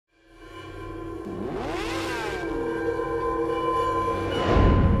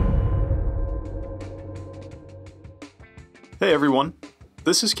Hey everyone,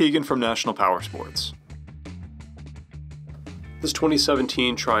 this is Keegan from National Powersports. This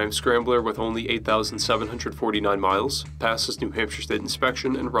 2017 Triumph Scrambler with only 8,749 miles passes New Hampshire State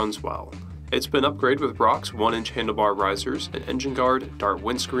inspection and runs well. It's been upgraded with Brock's 1-inch handlebar risers, an engine guard, Dart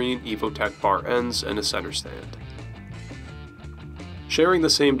windscreen, Evotech bar ends, and a center stand. Sharing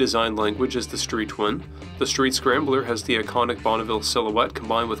the same design language as the Street Twin, the Street Scrambler has the iconic Bonneville silhouette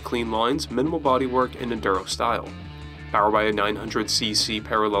combined with clean lines, minimal bodywork, and enduro style. Powered by a 900cc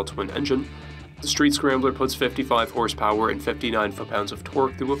parallel twin engine, the Street Scrambler puts 55 horsepower and 59 foot-pounds of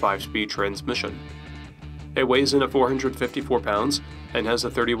torque through a 5-speed transmission. It weighs in at 454 pounds and has a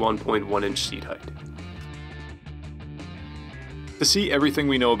 31.1-inch seat height. To see everything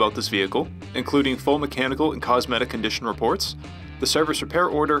we know about this vehicle, including full mechanical and cosmetic condition reports, the service repair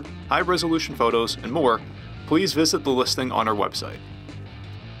order, high-resolution photos, and more, please visit the listing on our website.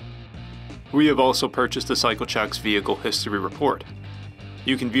 We have also purchased the CycleCheck's Vehicle History Report.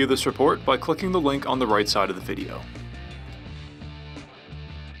 You can view this report by clicking the link on the right side of the video.